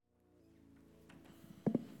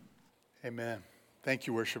Amen. Thank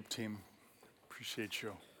you, worship team. Appreciate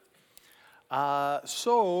you.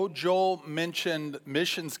 So Joel mentioned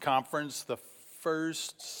missions conference the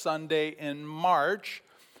first Sunday in March.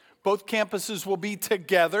 Both campuses will be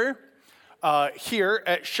together here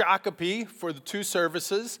at Shakopee for the two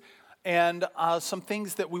services. And some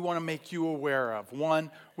things that we want to make you aware of.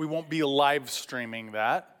 One, we won't be live streaming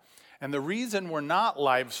that. And the reason we're not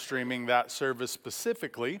live streaming that service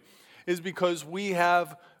specifically is because we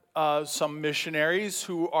have some missionaries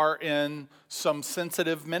who are in some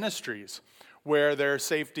sensitive ministries where their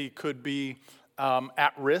safety could be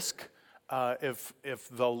at risk if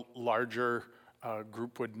the larger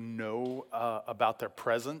group would know about their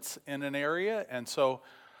presence in an area. And so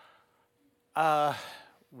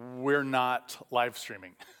we're not live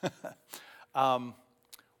streaming.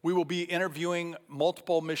 We will be interviewing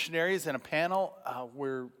multiple missionaries in a panel.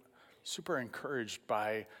 We're super encouraged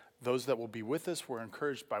by those that will be with us. We're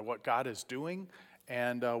encouraged by what God is doing,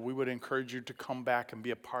 and we would encourage you to come back and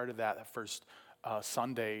be a part of that first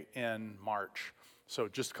Sunday in March. So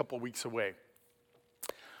just a couple weeks away.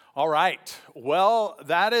 All right, well,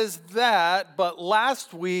 that is that, but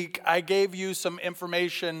last week I gave you some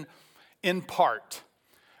information in part.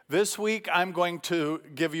 This week I'm going to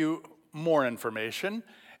give you more information,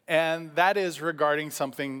 and that is regarding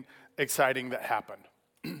something exciting that happened.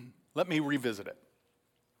 Let me revisit it.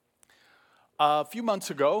 A few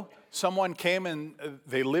months ago, someone came and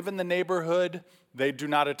they live in the neighborhood. They do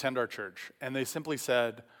not attend our church. And they simply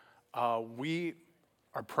said, we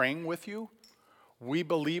are praying with you. We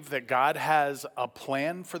believe that God has a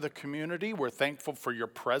plan for the community. We're thankful for your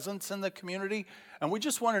presence in the community. And we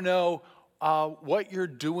just want to know what you're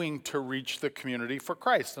doing to reach the community for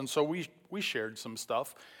Christ. And so we shared some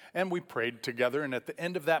stuff and we prayed together. And at the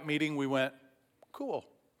end of that meeting, we went, cool.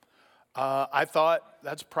 I thought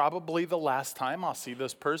that's probably the last time I'll see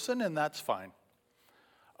this person, and that's fine.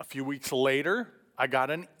 A few weeks later, I got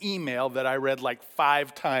an email that I read like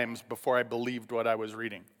 5 times before I believed what I was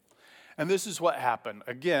reading. And this is what happened.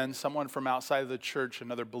 Again, someone from outside of the church,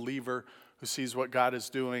 another believer who sees what God is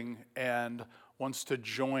doing and wants to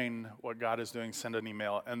join what God is doing, send an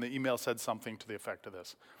email. And the email said something to the effect of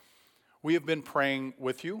this. We have been praying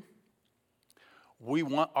with you. We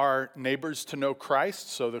want our neighbors to know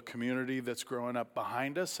Christ, so the community that's growing up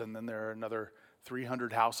behind us, and then there are another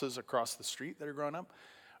 300 houses across the street that are growing up.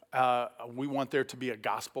 We want there to be a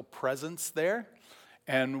gospel presence there,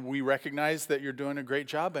 and we recognize that you're doing a great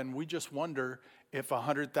job, and we just wonder if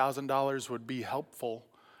 $100,000 would be helpful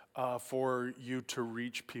for you to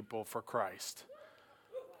reach people for Christ.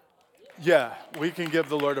 Yeah, we can give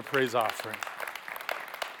the Lord a praise offering.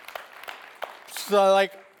 So,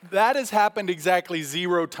 that has happened exactly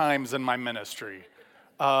 0 times in my ministry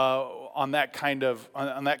on that kind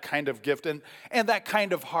of gift and that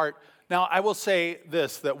kind of heart. Now, I will say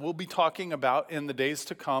this, that we'll be talking about in the days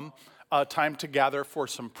to come, time to gather for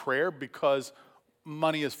some prayer because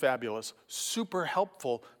money is fabulous. Super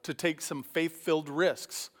helpful to take some faith-filled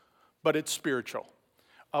risks, but it's spiritual.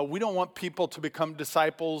 We don't want people to become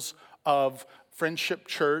disciples of Friendship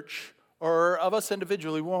Church or of us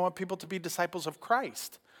individually. We want people to be disciples of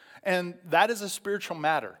Christ. And that is a spiritual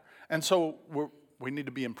matter. And so we need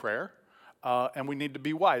to be in prayer, and we need to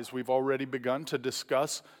be wise. We've already begun to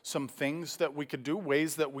discuss some things that we could do,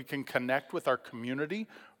 ways that we can connect with our community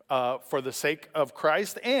for the sake of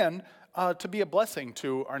Christ, and to be a blessing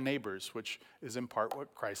to our neighbors, which is in part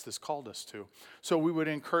what Christ has called us to. So we would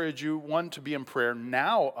encourage you, 1, to be in prayer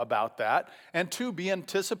now about that, and 2, be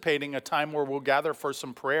anticipating a time where we'll gather for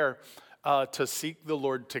some prayer to seek the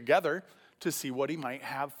Lord together, to see what he might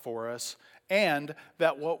have for us, and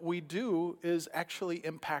that what we do is actually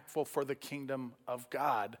impactful for the kingdom of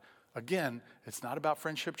God. Again, it's not about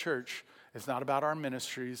Friendship Church. It's not about our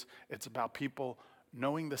ministries. It's about people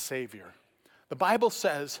knowing the Savior. The Bible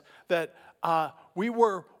says that we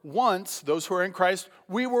were once, those who are in Christ,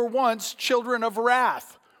 we were once children of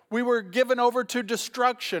wrath. We were given over to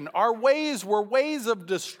destruction. Our ways were ways of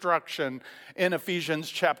destruction in Ephesians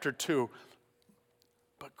chapter 2.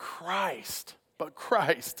 But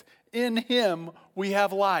Christ, in him we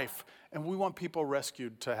have life. And we want people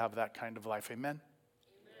rescued to have that kind of life. Amen?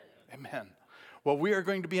 Amen. Well, we are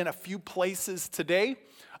going to be in a few places today.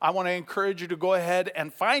 I want to encourage you to go ahead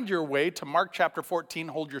and find your way to Mark chapter 14.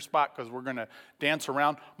 Hold your spot because we're going to dance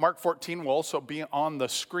around. Mark 14 will also be on the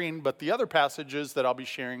screen, but the other passages that I'll be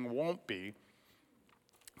sharing won't be.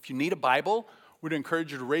 If you need a Bible, we'd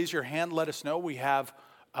encourage you to raise your hand. Let us know. We have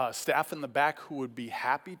staff in the back who would be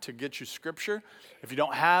happy to get you scripture. If you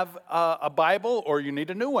don't have a Bible or you need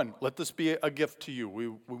a new one, let this be a gift to you. We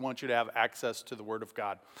want you to have access to the Word of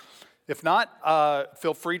God. If not,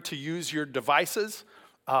 feel free to use your devices.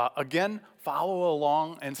 Again, follow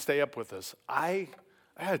along and stay up with us. I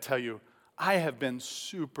got to tell you, I have been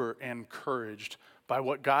super encouraged by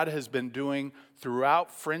what God has been doing throughout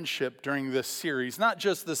Friendship during this series. Not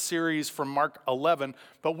just the series from Mark 11,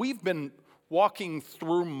 but we've been walking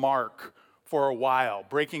through Mark for a while,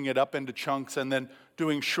 breaking it up into chunks and then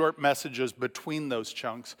doing short messages between those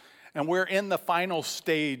chunks. And we're in the final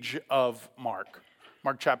stage of Mark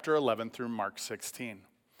chapter 11 through Mark 16.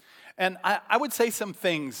 And I would say some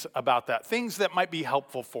things about that, things that might be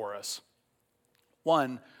helpful for us.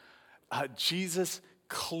 One, Jesus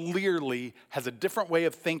clearly has a different way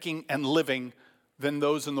of thinking and living than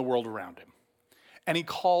those in the world around him. And he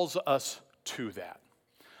calls us to that.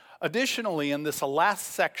 Additionally, in this last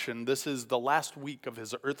section, this is the last week of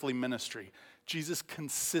his earthly ministry, Jesus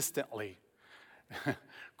consistently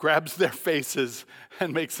grabs their faces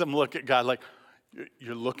and makes them look at God like,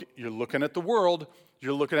 you're looking at the world,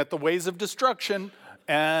 you're looking at the ways of destruction,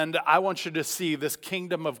 and I want you to see this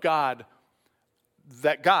kingdom of God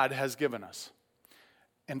that God has given us.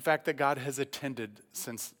 In fact, that God has intended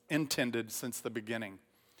since the beginning.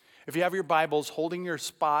 If you have your Bibles holding your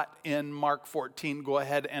spot in Mark 14, go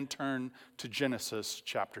ahead and turn to Genesis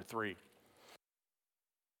chapter 3.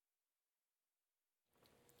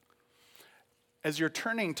 As you're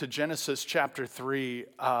turning to Genesis chapter 3,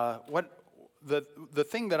 the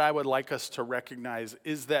thing that I would like us to recognize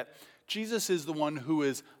is that Jesus is the one who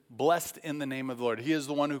is blessed in the name of the Lord. He is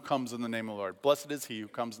the one who comes in the name of the Lord. Blessed is he who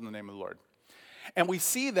comes in the name of the Lord. And we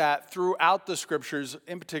see that throughout the scriptures.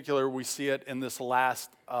 In particular, we see it in this last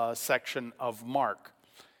section of Mark.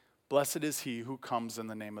 Blessed is he who comes in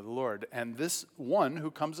the name of the Lord. And this one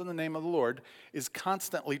who comes in the name of the Lord is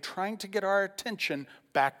constantly trying to get our attention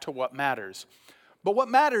back to what matters. But what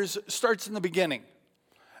matters starts in the beginning.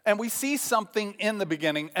 And we see something in the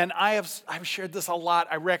beginning, and I've shared this a lot.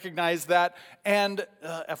 I recognize that, and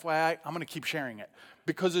FYI, I'm going to keep sharing it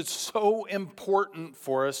because it's so important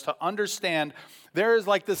for us to understand there is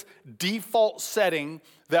like this default setting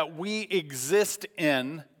that we exist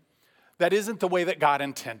in that isn't the way that God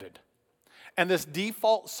intended. And this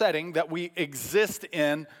default setting that we exist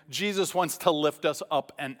in, Jesus wants to lift us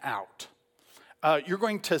up and out. You're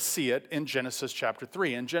going to see it in Genesis chapter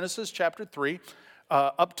 3. In Genesis chapter 3,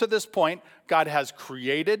 up to this point, God has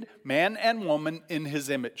created man and woman in his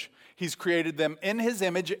image. He's created them in his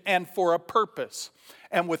image and for a purpose.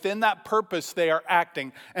 And within that purpose, they are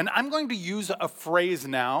acting. And I'm going to use a phrase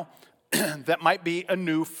now that might be a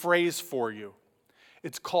new phrase for you.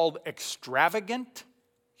 It's called extravagant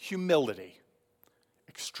humility.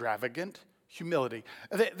 Extravagant humility.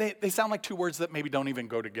 They sound like two words that maybe don't even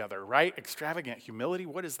go together, right? Extravagant humility,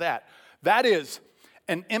 what is that? That is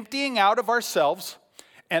an emptying out of ourselves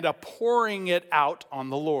and a pouring it out on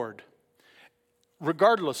the Lord.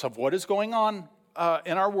 Regardless of what is going on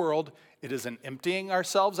in our world, it is an emptying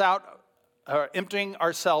ourselves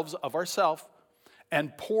of ourselves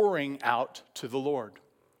and pouring out to the Lord.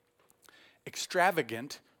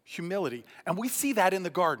 Extravagant humility. And we see that in the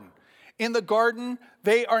garden. In the garden,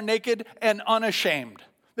 they are naked and unashamed.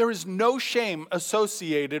 There is no shame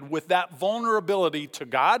associated with that vulnerability to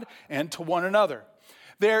God and to one another.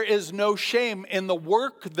 There is no shame in the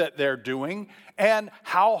work that they're doing and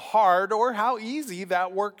how hard or how easy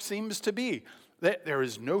that work seems to be. There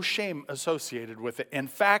is no shame associated with it. In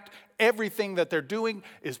fact, everything that they're doing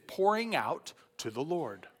is pouring out to the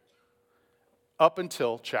Lord. Up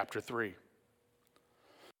until chapter 3.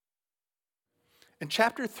 In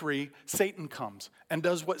chapter 3, Satan comes and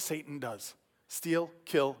does what Satan does. Steal,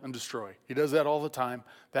 kill, and destroy. He does that all the time.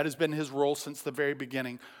 That has been his role since the very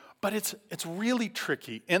beginning. But it's really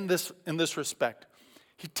tricky in this respect.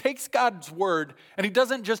 He takes God's word and he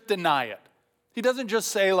doesn't just deny it. He doesn't just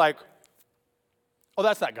say like, oh,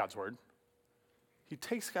 that's not God's word. He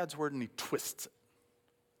takes God's word and he twists it.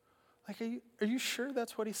 Like, are you sure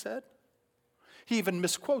that's what he said? He even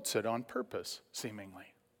misquotes it on purpose,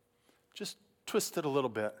 seemingly. Just twist it a little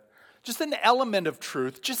bit. Just an element of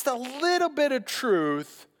truth, just a little bit of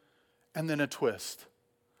truth, and then a twist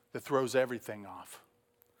that throws everything off.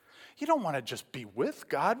 You don't want to just be with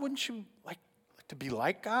God. Wouldn't you like to be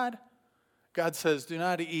like God? God says, do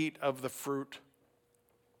not eat of the fruit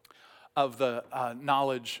of the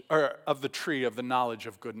knowledge, or of the tree of the knowledge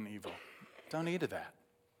of good and evil. Don't eat of that.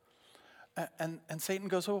 And Satan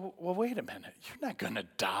goes, well, wait a minute. You're not going to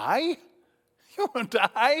die. You won't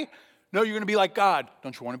die. No, you're going to be like God.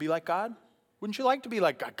 Don't you want to be like God? Wouldn't you like to be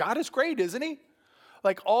like God? God is great, isn't he?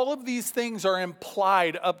 Like all of these things are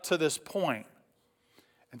implied up to this point.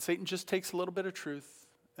 And Satan just takes a little bit of truth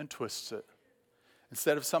and twists it.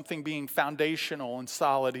 Instead of something being foundational and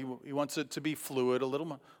solid, he wants it to be fluid, a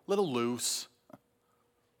little loose.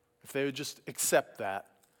 If they would just accept that,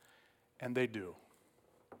 and they do.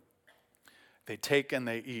 They take and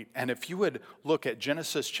they eat. And if you would look at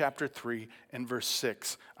Genesis chapter 3 and verse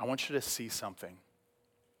 6, I want you to see something.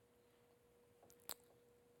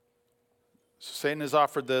 So Satan has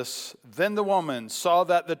offered this. Then the woman saw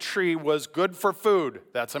that the tree was good for food.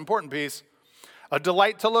 That's an important piece. A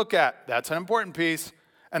delight to look at. That's an important piece.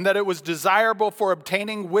 And that it was desirable for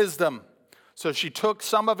obtaining wisdom. So she took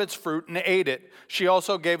some of its fruit and ate it. She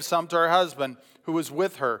also gave some to her husband who was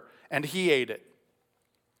with her, and he ate it.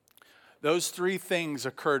 Those three things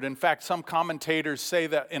occurred. In fact, some commentators say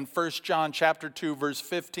that in 1 John chapter 2, verse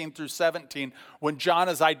 15 through 17, when John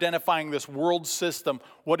is identifying this world system,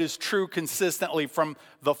 what is true consistently from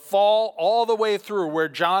the fall all the way through where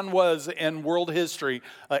John was in world history,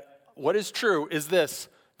 what is true is this.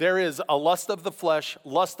 There is a lust of the flesh,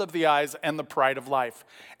 lust of the eyes, and the pride of life.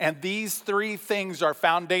 And these three things are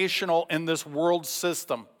foundational in this world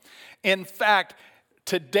system. In fact,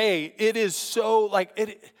 today it is so like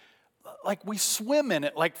we swim in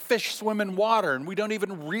it, like fish swim in water, and we don't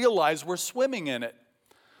even realize we're swimming in it.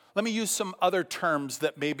 Let me use some other terms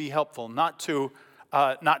that may be helpful, not to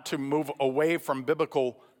move away from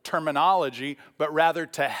biblical terminology, but rather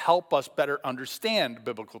to help us better understand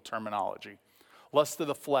biblical terminology. Lust of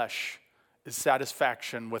the flesh is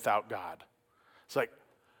satisfaction without God. It's like,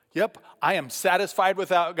 yep, I am satisfied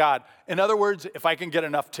without God. In other words, if I can get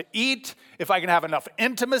enough to eat, if I can have enough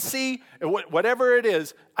intimacy, whatever it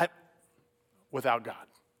is, without God.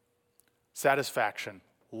 Satisfaction,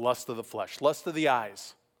 lust of the flesh, lust of the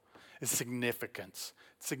eyes is significance.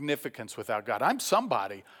 Significance without God. I'm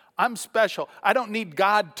somebody. I'm special. I don't need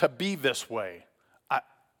God to be this way.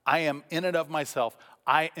 I am in and of myself.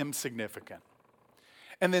 I am significant.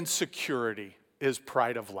 And then security is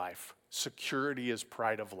pride of life. Security is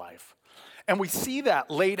pride of life. And we see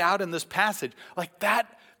that laid out in this passage. Like that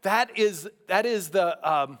is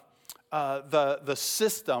the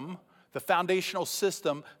system, the foundational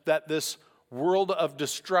system that this world of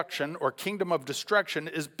destruction or kingdom of destruction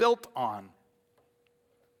is built on.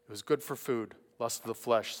 It was good for food, lust of the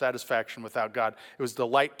flesh, satisfaction without God. It was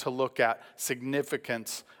delight to look at,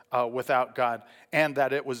 significance without God, and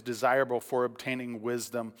that it was desirable for obtaining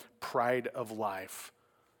wisdom, pride of life,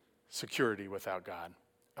 security without God.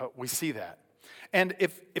 We see that. And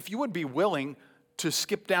if you would be willing to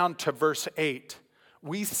skip down to verse 8,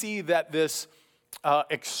 we see that this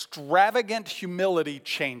extravagant humility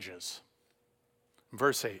changes.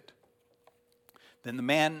 Verse 8. Then the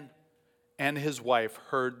man and his wife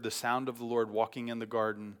heard the sound of the Lord walking in the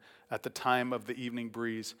garden at the time of the evening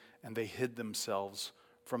breeze, and they hid themselves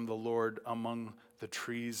from the Lord among the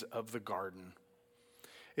trees of the garden.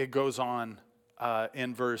 It goes on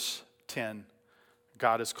in verse 10.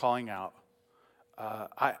 God is calling out.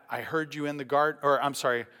 I heard you in the garden,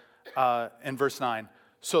 in verse 9.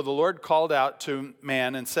 So the Lord called out to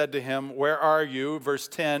man and said to him, where are you? Verse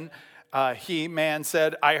 10, man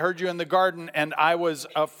said, I heard you in the garden and I was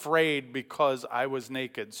afraid because I was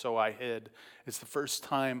naked, so I hid. It's the first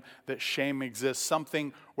time that shame exists,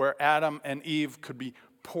 something where Adam and Eve could be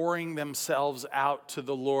pouring themselves out to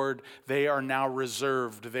the Lord. They are now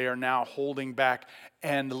reserved. They are now holding back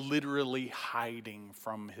and literally hiding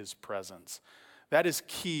from his presence. That is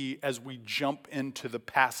key as we jump into the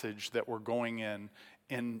passage that we're going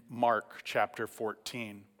in Mark chapter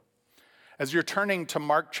 14. As you're turning to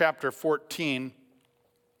Mark chapter 14,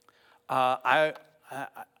 I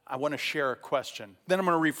want to share a question. Then I'm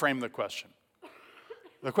going to reframe the question.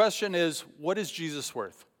 The question is, what is Jesus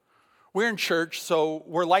worth? We're in church, so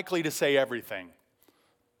we're likely to say everything.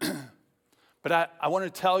 But I want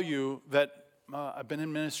to tell you that I've been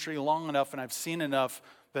in ministry long enough and I've seen enough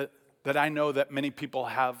that I know that many people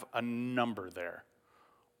have a number there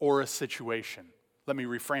or a situation. Let me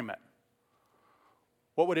reframe it.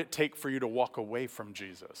 What would it take for you to walk away from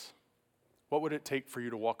Jesus? What would it take for you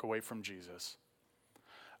to walk away from Jesus?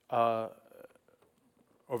 Over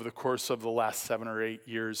the course of the last 7 or 8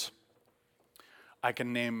 years, I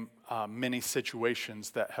can name many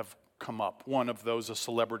situations that have come up. One of those, a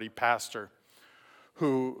celebrity pastor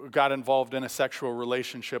who got involved in a sexual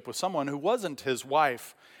relationship with someone who wasn't his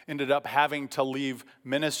wife, ended up having to leave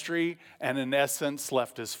ministry and in essence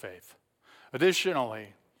left his faith.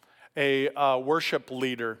 Additionally, a worship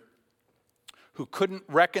leader who couldn't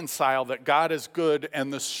reconcile that God is good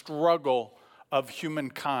and the struggle of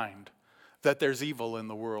humankind, that there's evil in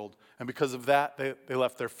the world. And because of that, they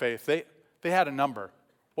left their faith. They had a number.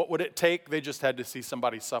 What would it take? They just had to see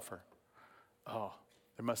somebody suffer. Oh,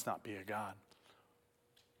 there must not be a God.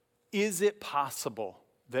 is it possible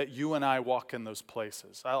that you and I walk in those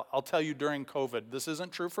places? I'll tell you, during COVID, this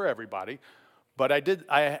isn't true for everybody, but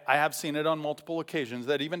I have seen it on multiple occasions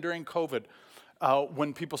that even during COVID,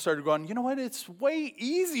 when people started going, you know what, it's way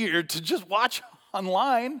easier to just watch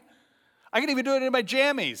online. I can even do it in my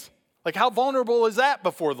jammies. Like, how vulnerable is that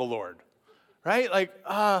before the Lord? Right? Like,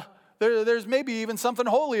 there's maybe even something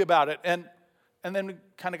holy about it. And then we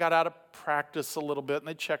kind of got out of practice a little bit, and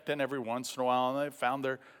they checked in every once in a while, and they found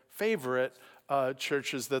their favorite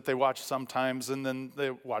churches that they watched sometimes, and then they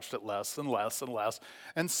watched it less and less and less.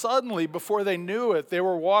 And suddenly, before they knew it, they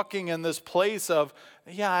were walking in this place of,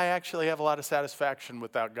 yeah, I actually have a lot of satisfaction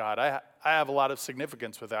without God. I have a lot of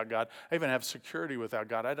significance without God. I even have security without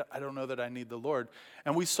God. I don't know that I need the Lord.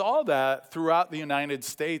 And we saw that throughout the United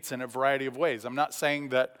States in a variety of ways. I'm not saying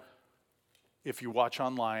that if you watch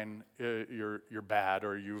online, you're bad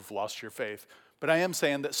or you've lost your faith. But I am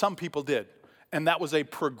saying that some people did. And that was a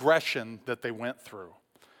progression that they went through.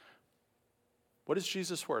 What is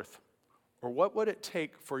Jesus worth? Or what would it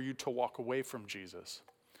take for you to walk away from Jesus?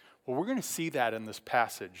 Well, we're going to see that in this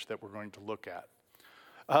passage that we're going to look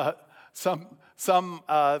at. Some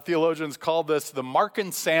theologians call this the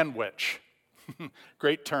Markan sandwich.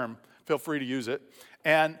 Great term. Feel free to use it.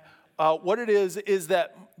 And what it is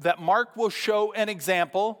that Mark will show an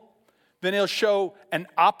example, then he'll show an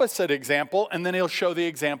opposite example, and then he'll show the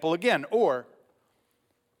example again. Or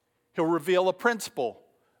he'll reveal a principle,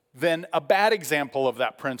 then a bad example of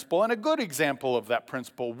that principle, and a good example of that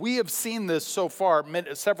principle. We have seen this so far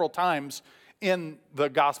several times in the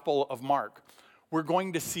Gospel of Mark. We're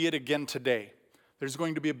going to see it again today. There's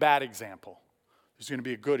going to be a bad example. There's going to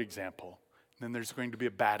be a good example. And then there's going to be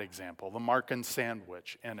a bad example, the Markan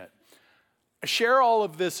sandwich in it. I share all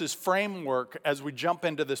of this as framework as we jump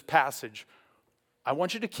into this passage. I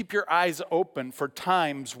want you to keep your eyes open for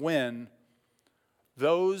times when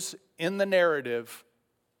those in the narrative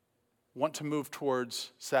want to move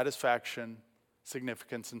towards satisfaction,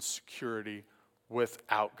 significance, and security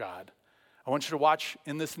without God. I want you to watch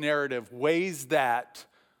in this narrative ways that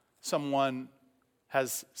someone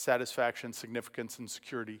has satisfaction, significance, and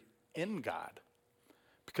security in God,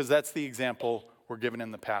 because that's the example we're given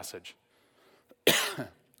in the passage.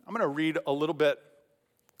 I'm going to read a little bit,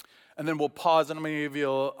 and then we'll pause, and I'm going to give you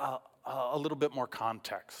a little bit more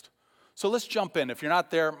context. So let's jump in. If you're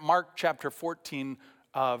not there, Mark chapter 14,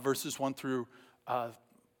 verses 1 through,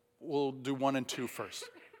 we'll do 1 and 2 first.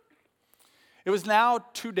 It was now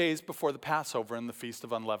 2 days before the Passover and the Feast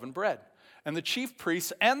of Unleavened Bread. And the chief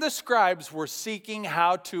priests and the scribes were seeking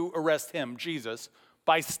how to arrest him, Jesus,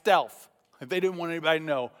 by stealth. They didn't want anybody to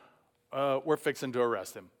know, we're fixing to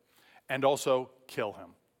arrest him. And also kill him.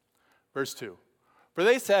 Verse 2. For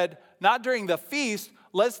they said, not during the feast,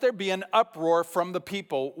 lest there be an uproar from the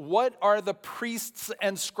people. What are the priests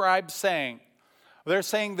and scribes saying? They're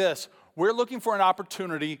saying this: we're looking for an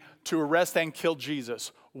opportunity to arrest and kill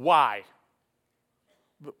Jesus. Why?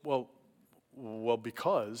 Well,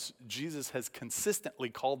 because Jesus has consistently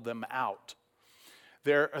called them out.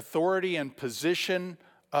 Their authority and position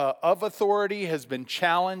of authority has been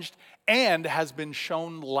challenged and has been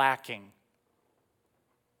shown lacking.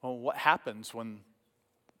 Well, what happens when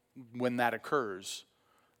that occurs?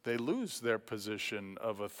 They lose their position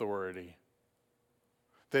of authority.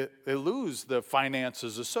 They lose the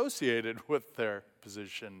finances associated with their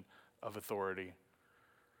position of authority.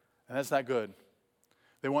 And that's not good.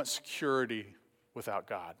 They want security without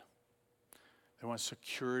God. They want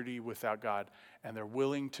security without God. And they're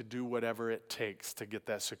willing to do whatever it takes to get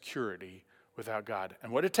that security without God.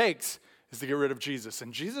 And what it takes is to get rid of Jesus.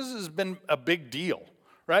 And Jesus has been a big deal,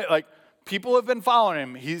 right? Like, people have been following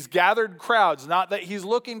him. He's gathered crowds. Not that he's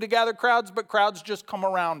looking to gather crowds, but crowds just come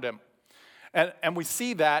around him. And we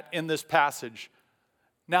see that in this passage.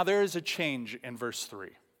 Now, there is a change in verse 3.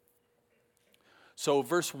 So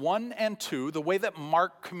verse 1 and 2, the way that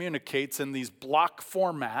Mark communicates in these block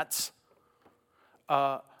formats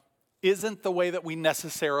isn't the way that we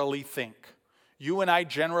necessarily think. You and I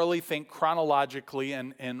generally think chronologically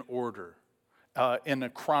and in order, in a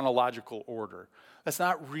chronological order. That's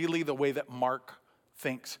not really the way that Mark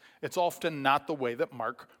thinks. It's often not the way that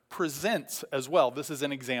Mark presents as well. This is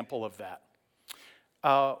an example of that.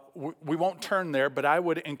 We won't turn there, but I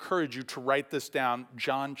would encourage you to write this down,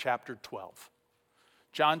 John chapter 12.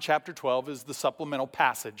 John chapter 12 is the supplemental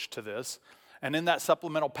passage to this. And in that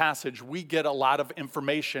supplemental passage, we get a lot of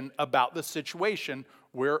information about the situation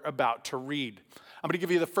we're about to read. I'm going to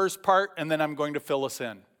give you the first part, and then I'm going to fill us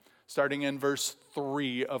in, starting in verse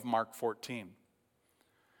 3 of Mark 14.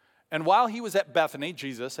 And while he was at Bethany,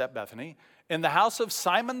 Jesus at Bethany, in the house of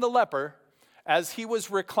Simon the leper, As he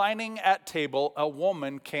was reclining at table, a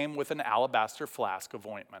woman came with an alabaster flask of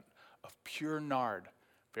ointment of pure nard,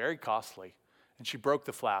 very costly. And she broke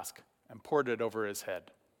the flask and poured it over his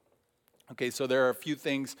head. Okay, so there are a few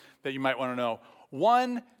things that you might want to know.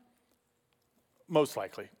 One, most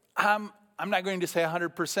likely, I'm not going to say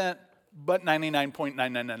 100%, but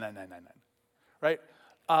 99.9999999, right?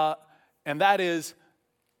 And that is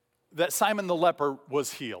that Simon the leper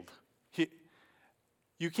was healed.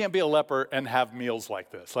 You can't be a leper and have meals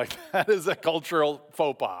like this. Like, that is a cultural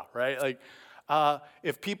faux pas, right? Like,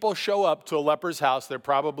 if people show up to a leper's house, they're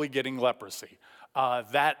probably getting leprosy.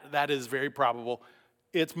 That is very probable.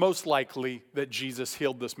 It's most likely that Jesus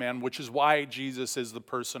healed this man, which is why Jesus is the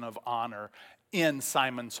person of honor in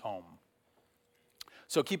Simon's home.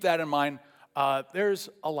 So keep that in mind. There's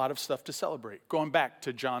a lot of stuff to celebrate. Going back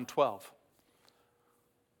to John 12.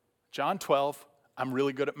 John 12, I'm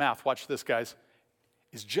really good at math. Watch this, guys.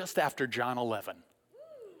 Is just after John 11.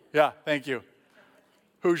 Yeah, thank you.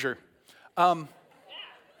 Hoosier. In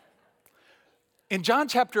John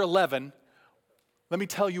chapter 11, let me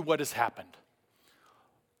tell you what has happened.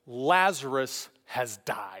 Lazarus has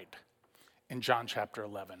died in John chapter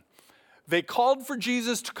 11. They called for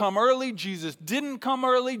Jesus to come early. Jesus didn't come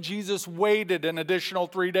early. Jesus waited an additional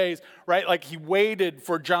 3 days, right? Like, he waited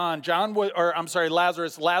for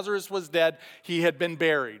Lazarus. Lazarus was dead. He had been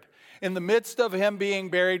buried. In the midst of him being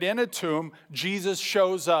buried in a tomb, Jesus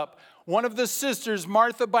shows up. One of the sisters,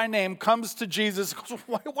 Martha by name, comes to Jesus and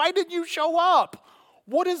goes, why did you show up?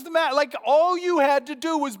 What is the matter? Like, all you had to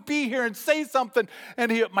do was be here and say something,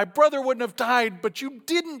 and my brother wouldn't have died, but you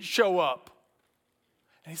didn't show up.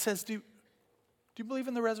 And he says, do you believe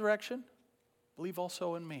in the resurrection? Believe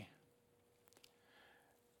also in me.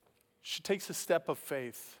 She takes a step of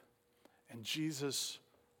faith, and Jesus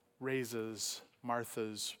raises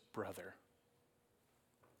Martha's brother.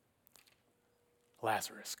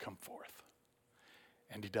 Lazarus, come forth.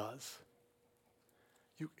 And he does.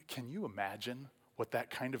 Can you imagine what that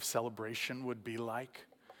kind of celebration would be like?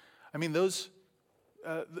 I mean,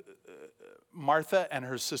 Martha and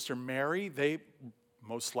her sister Mary, they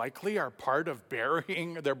most likely are part of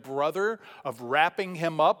burying their brother, of wrapping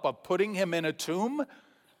him up, of putting him in a tomb.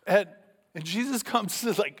 And Jesus comes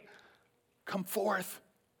to come forth.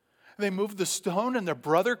 They move the stone and their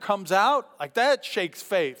brother comes out. Like, that shakes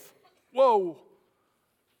faith. Whoa.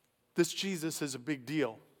 This Jesus is a big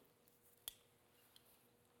deal.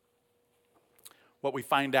 What we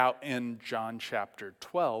find out in John chapter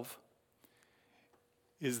 12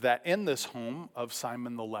 is that in this home of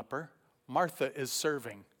Simon the leper, Martha is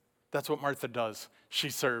serving. That's what Martha does. She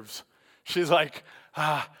serves. She's like,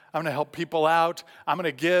 I'm going to help people out. I'm going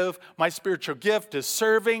to give. My spiritual gift is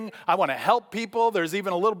serving. I want to help people. There's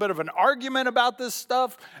even a little bit of an argument about this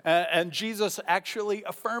stuff. And Jesus actually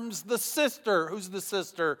affirms the sister. Who's the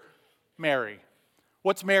sister? Mary.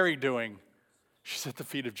 What's Mary doing? She's at the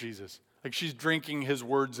feet of Jesus. Like, she's drinking his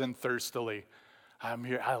words in thirstily. I'm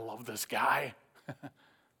here. I love this guy.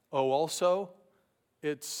 Oh, also,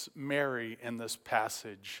 it's Mary in this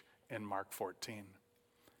passage in Mark 14.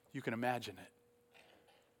 You can imagine it.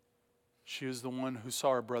 She was the one who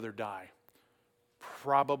saw her brother die.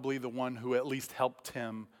 Probably the one who at least helped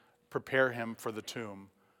him prepare him for the tomb.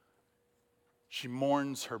 She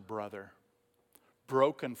mourns her brother,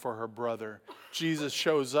 broken for her brother. Jesus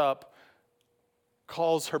shows up,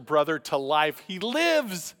 calls her brother to life. He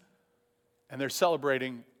lives. And they're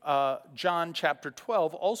celebrating. John chapter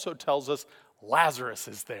 12 also tells us Lazarus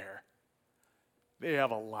is there. They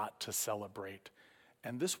have a lot to celebrate.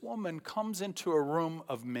 And this woman comes into a room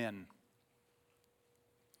of men.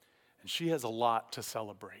 And she has a lot to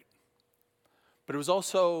celebrate. But it was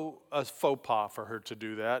also a faux pas for her to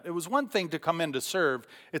do that. It was one thing to come in to serve.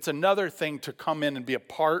 It's another thing to come in and be a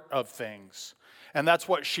part of things. And that's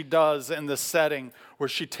what she does in this setting, where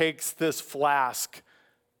she takes this flask,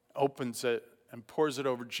 opens it, and pours it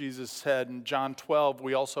over Jesus' head. In John 12,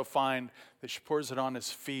 we also find that she pours it on his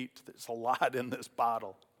feet. There's a lot in this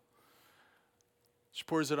bottle. She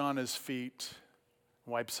pours it on his feet,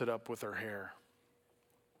 wipes it up with her hair.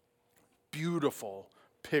 Beautiful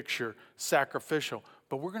picture, sacrificial.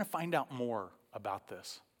 But we're going to find out more about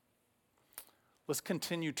this. Let's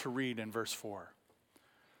continue to read in verse 4.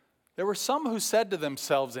 There were some who said to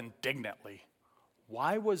themselves indignantly,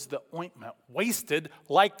 "Why was the ointment wasted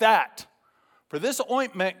like that? For this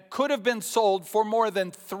ointment could have been sold for more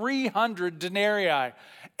than 300 denarii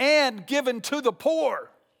and given to the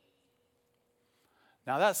poor."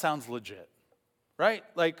 Now that sounds legit, right?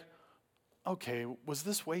 Like, okay, was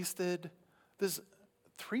this wasted? This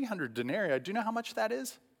 300 denarii, do you know how much that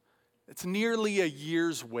is? It's nearly a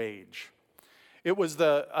year's wage. It was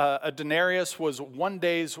a denarius was 1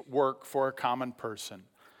 day's work for a common person.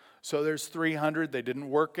 So there's 300. They didn't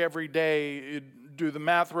work every day. Do the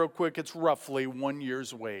math real quick. It's roughly 1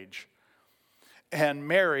 year's wage. And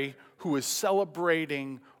Mary, who is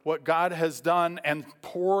celebrating what God has done and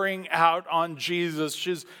pouring out on Jesus,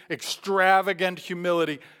 she's extravagant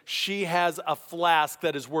humility. She has a flask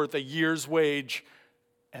that is worth a year's wage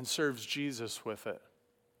and serves Jesus with it.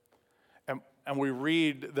 And we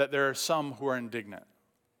read that there are some who are indignant.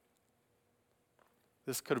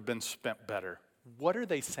 This could have been spent better. What are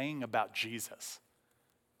they saying about Jesus?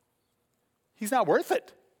 He's not worth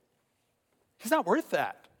it. He's not worth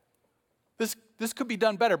that. This could be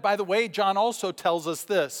done better. By the way, John also tells us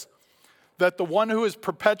this, that the one who is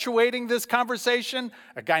perpetuating this conversation,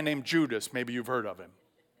 a guy named Judas, maybe you've heard of him.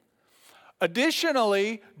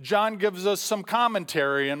 Additionally, John gives us some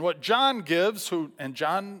commentary, and what John gives, and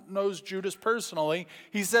John knows Judas personally,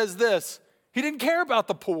 he says this: he didn't care about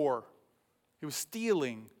the poor. He was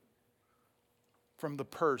stealing from the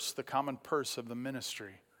purse, the common purse of the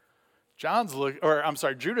ministry.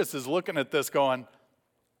 Judas is looking at this going,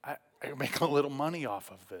 I can make a little money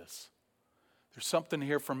off of this. There's something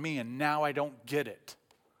here for me, and now I don't get it.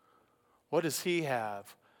 What does he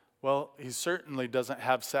have? Well, he certainly doesn't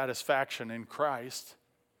have satisfaction in Christ.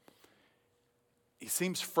 He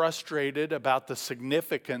seems frustrated about the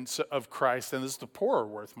significance of Christ, and this: the poor are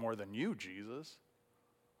worth more than you, Jesus.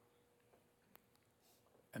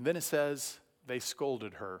 And then it says they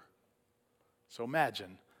scolded her. So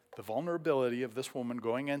imagine the vulnerability of this woman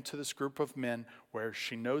going into this group of men where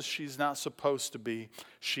she knows she's not supposed to be.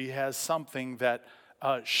 She has something that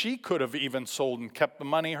she could have even sold and kept the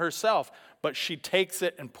money herself, but she takes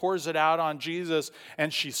it and pours it out on Jesus,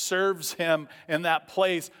 and she serves him in that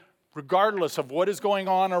place regardless of what is going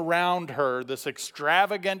on around her, this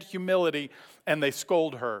extravagant humility, and they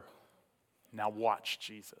scold her. Now watch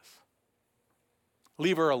Jesus.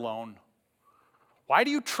 Leave her alone. Why do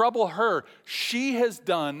you trouble her? She has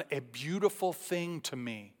done a beautiful thing to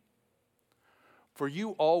me. For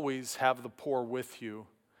you always have the poor with you,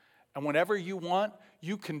 and whenever you want,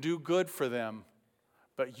 you can do good for them,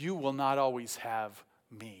 but you will not always have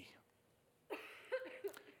me.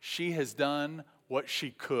 She has done what she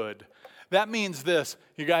could. That means this,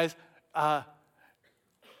 you guys,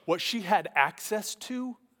 what she had access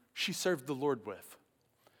to, she served the Lord with.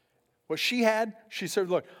 What she had, she served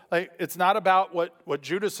the Lord. Like, it's not about what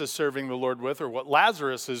Judas is serving the Lord with, or what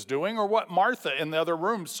Lazarus is doing, or what Martha in the other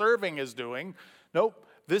room serving is doing. Nope.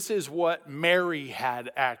 This is what Mary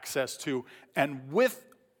had access to. And with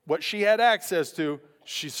what she had access to,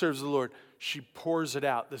 she serves the Lord. She pours it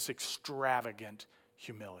out, this extravagant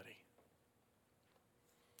humility.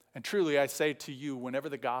 And truly, I say to you, whenever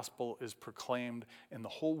the gospel is proclaimed in the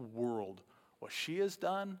whole world, what she has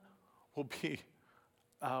done will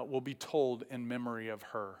be told in memory of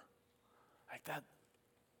her. Like that.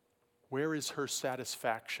 Where is her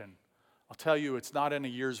satisfaction? I'll tell you, it's not in a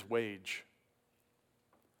year's wage.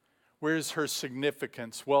 Where is her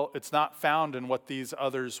significance? Well, it's not found in what these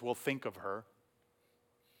others will think of her.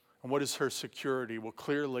 And what is her security? Well,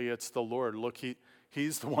 clearly it's the Lord. Look,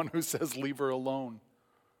 he's the one who says, leave her alone.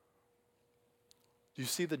 Do you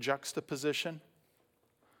see the juxtaposition?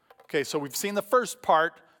 Okay, so we've seen the first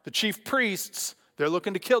part. The chief priests, they're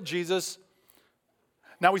looking to kill Jesus.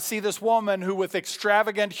 Now we see this woman who with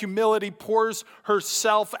extravagant humility pours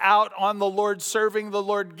herself out on the Lord, serving the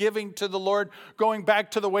Lord, giving to the Lord, going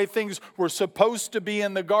back to the way things were supposed to be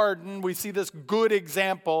in the garden. We see this good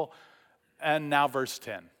example. And now verse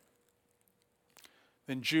 10.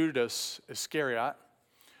 Then Judas Iscariot,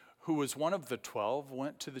 who was one of the 12,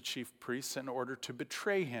 went to the chief priests in order to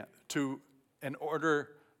betray him to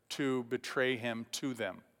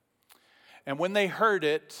them. And when they heard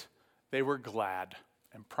it, they were glad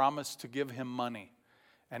and promised to give him money.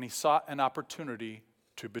 And he sought an opportunity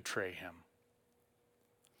to betray him.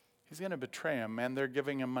 He's going to betray him, and they're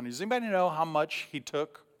giving him money. Does anybody know how much he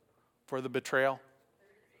took for the betrayal?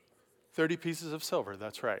 30 pieces of silver,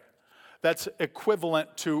 that's right. That's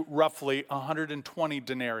equivalent to roughly 120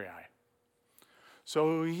 denarii.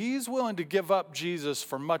 So he's willing to give up Jesus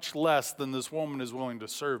for much less than this woman is willing to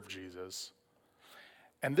serve Jesus.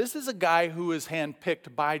 And this is a guy who is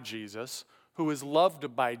handpicked by Jesus, who is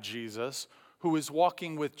loved by Jesus, who is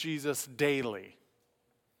walking with Jesus daily.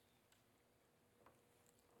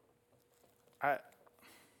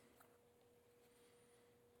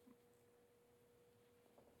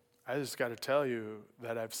 I just got to tell you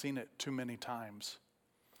that I've seen it too many times,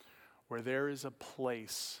 where there is a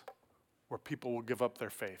place where people will give up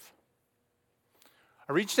their faith.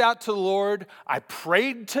 I reached out to the Lord, I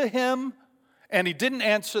prayed to him, and he didn't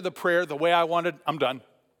answer the prayer the way I wanted, I'm done.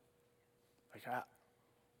 Like,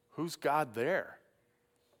 who's God there?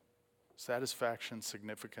 Satisfaction,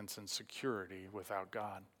 significance, and security without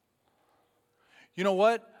God. You know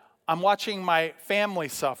what? I'm watching my family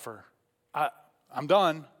suffer. I'm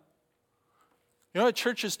done. You know what?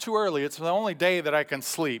 Church is too early. It's the only day that I can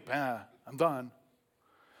sleep. I'm done.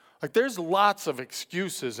 Like, there's lots of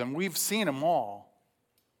excuses, and we've seen them all.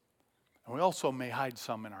 And we also may hide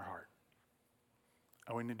some in our heart.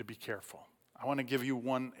 And we need to be careful. I want to give you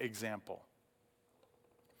one example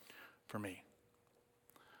for me.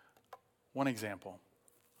 One example.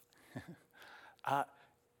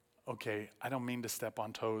 Okay, I don't mean to step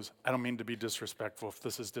on toes. I don't mean to be disrespectful. If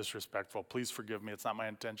this is disrespectful, please forgive me. It's not my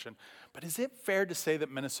intention. But is it fair to say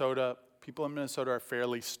that people in Minnesota are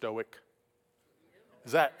fairly stoic?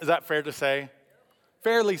 Is that fair to say?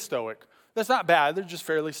 Fairly stoic. That's not bad. They're just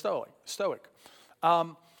fairly stoic.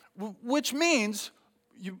 Which means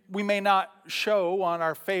we may not show on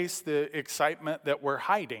our face the excitement that we're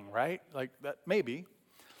hiding, right? Like that, maybe.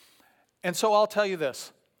 And so I'll tell you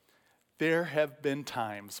this. There have been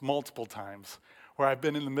times, multiple times, where I've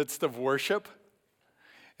been in the midst of worship,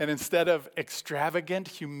 and instead of extravagant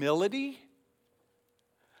humility,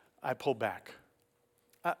 I pull back.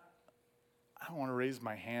 I don't want to raise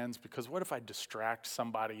my hands because what if I distract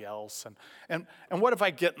somebody else? And what if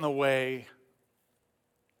I get in the way?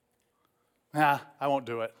 I won't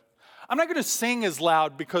do it. I'm not going to sing as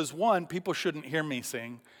loud because, one, people shouldn't hear me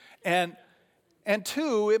sing, and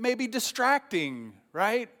two, it may be distracting,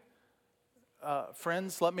 right?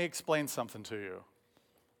 Friends, let me explain something to you.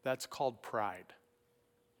 That's called pride.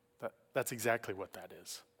 That's exactly what that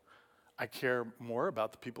is. I care more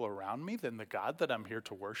about the people around me than the God that I'm here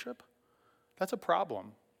to worship. That's a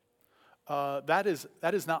problem. That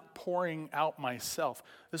is not pouring out myself.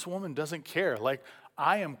 This woman doesn't care. Like,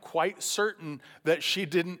 I am quite certain that she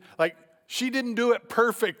didn't do it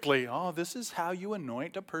perfectly. Oh, this is how you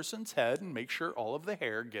anoint a person's head and make sure all of the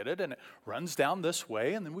hair get it, and it runs down this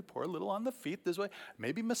way, and then we pour a little on the feet this way.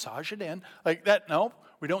 Maybe massage it in. Like that, no,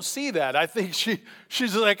 we don't see that. I think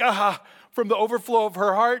she's like, from the overflow of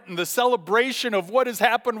her heart and the celebration of what has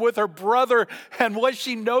happened with her brother and what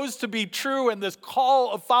she knows to be true and this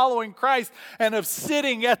call of following Christ and of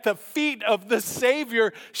sitting at the feet of the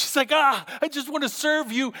Savior. She's like, I just want to serve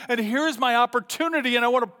you, and here's my opportunity, and I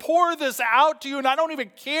want to pour this out to you, and I don't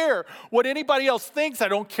even care what anybody else thinks. I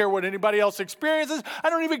don't care what anybody else experiences. I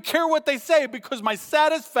don't even care what they say, because my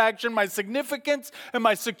satisfaction, my significance, and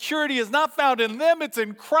my security is not found in them. It's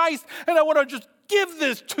in Christ, and I want to just give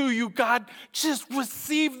this to you, God. Just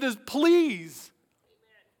receive this, please.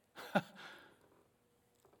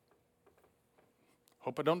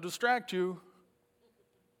 Hope I don't distract you.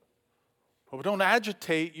 Hope I don't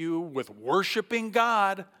agitate you with worshiping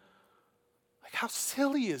God. Like, how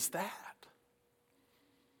silly is that?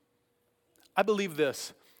 I believe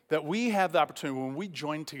this, that we have the opportunity when we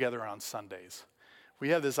join together on Sundays, we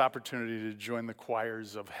have this opportunity to join the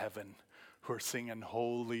choirs of heaven who are singing,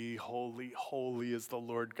 holy, holy, holy is the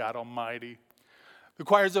Lord God Almighty. The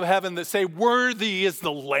choirs of heaven that say, worthy is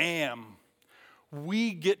the Lamb.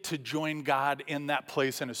 We get to join God in that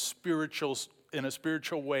place in a spiritual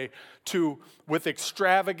way, with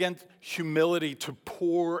extravagant humility, to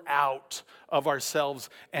pour out of ourselves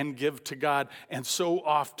and give to God. And so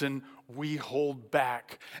often we hold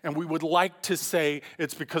back, and we would like to say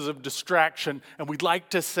it's because of distraction, and we'd like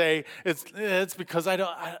to say it's because I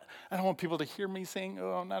don't want people to hear me sing.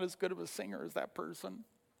 Oh, I'm not as good of a singer as that person.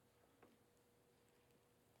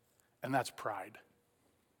 And that's pride.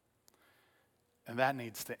 And that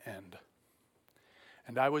needs to end.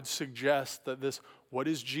 And I would suggest that what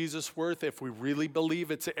is Jesus worth? If we really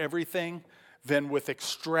believe it's everything, then with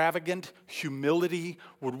extravagant humility,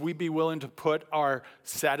 would we be willing to put our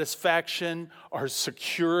satisfaction, our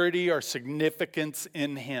security, our significance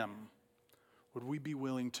in Him? Would we be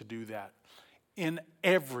willing to do that in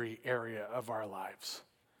every area of our lives?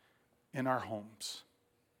 In our homes,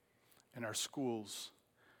 in our schools,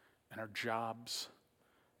 in our jobs,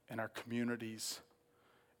 in our communities,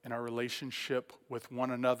 in our relationship with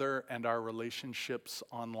one another and our relationships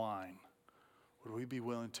online? Would we be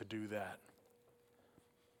willing to do that?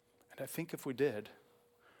 And I think if we did,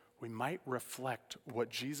 we might reflect what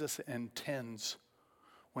Jesus intends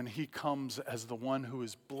when He comes as the one who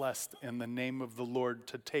is blessed in the name of the Lord,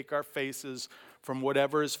 to take our faces from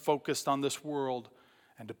whatever is focused on this world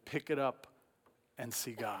and to pick it up and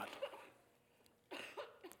see God.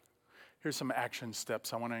 Here's some action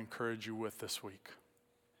steps I want to encourage you with this week.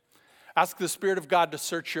 Ask the Spirit of God to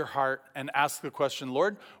search your heart and ask the question,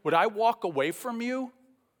 Lord, would I walk away from you?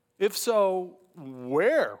 If so,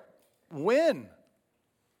 where? when?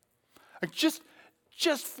 Like just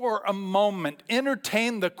for a moment,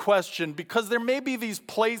 entertain the question, because there may be these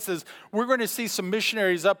places, we're going to see some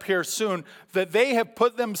missionaries up here soon, that they have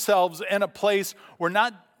put themselves in a place where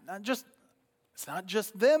it's not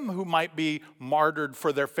just them who might be martyred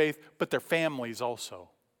for their faith, but their families also.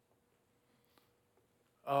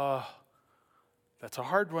 That's a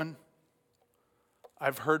hard one.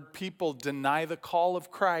 I've heard people deny the call of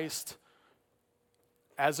Christ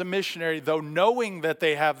as a missionary, though knowing that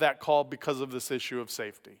they have that call because of this issue of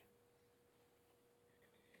safety.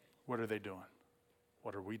 What are they doing?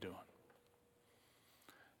 What are we doing?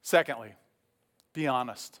 Secondly, be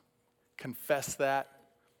honest. Confess that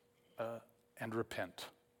and repent.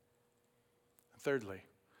 Thirdly,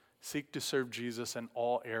 seek to serve Jesus in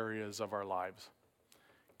all areas of our lives.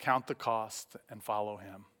 Count the cost and follow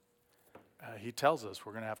him. He tells us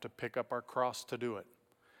we're going to have to pick up our cross to do it.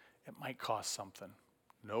 It might cost something.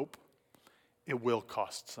 Nope. It will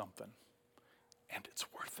cost something. And it's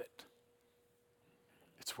worth it.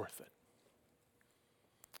 It's worth it.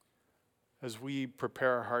 As we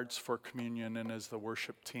prepare our hearts for communion and as the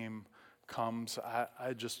worship team comes,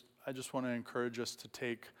 I just want to encourage us to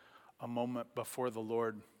take a moment before the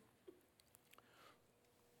Lord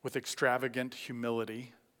with extravagant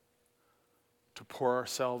humility, to pour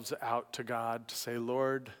ourselves out to God, to say,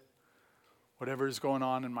 Lord, whatever is going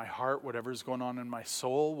on in my heart, whatever is going on in my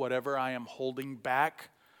soul, whatever I am holding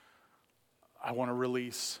back, I want to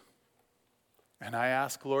release. And I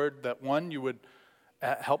ask, Lord, that one, you would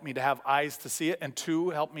help me to have eyes to see it, and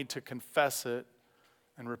two, help me to confess it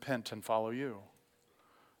and repent and follow you.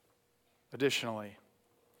 Additionally,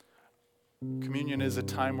 communion is a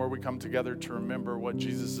time where we come together to remember what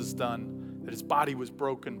Jesus has done, that his body was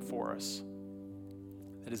broken for us,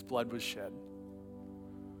 that his blood was shed.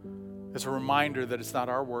 It's a reminder that it's not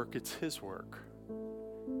our work, it's his work.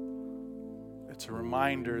 It's a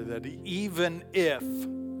reminder that even if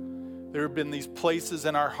there have been these places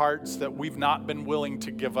in our hearts that we've not been willing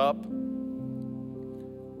to give up,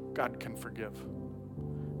 God can forgive.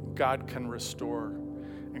 God can restore.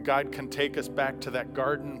 And God can take us back to that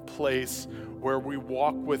garden place where we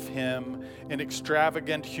walk with him in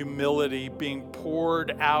extravagant humility, being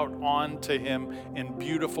poured out onto him in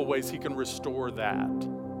beautiful ways. He can restore that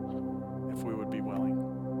if we would be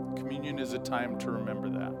willing. Communion is a time to remember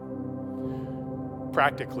that.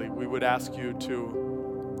 Practically, we would ask you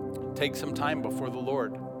to take some time before the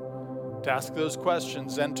Lord to ask those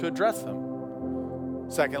questions and to address them.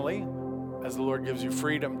 Secondly, as the Lord gives you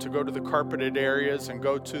freedom to go to the carpeted areas and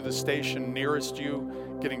go to the station nearest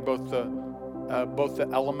you, getting both the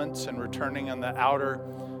elements and returning on the outer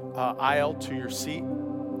aisle to your seat.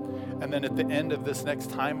 And then at the end of this next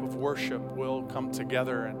time of worship, we'll come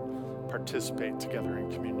together and participate together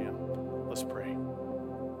in communion. Let's pray.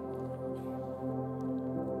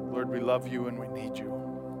 Lord, we love you and we need you.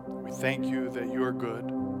 We thank you that you are good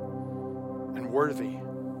and worthy.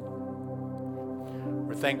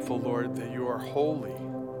 We're thankful, Lord, that you are holy.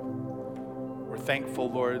 We're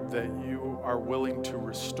thankful, Lord, that you are willing to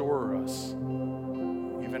restore us,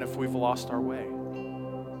 even if we've lost our way.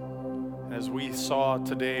 And as we saw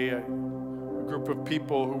today, a group of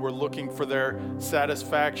people who were looking for their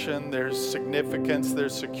satisfaction, their significance, their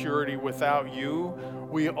security without you,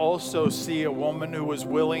 we also see a woman who was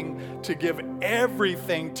willing to give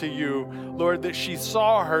everything to you, Lord, that she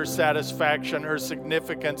saw her satisfaction, her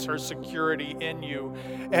significance, her security in you,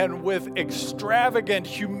 and with extravagant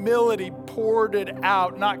humility poured it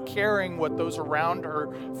out, not caring what those around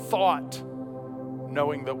her thought,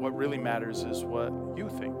 knowing that what really matters is what you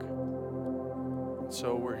think.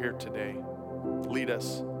 So we're here today. Lead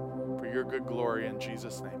us for your good glory in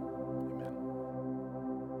Jesus' name.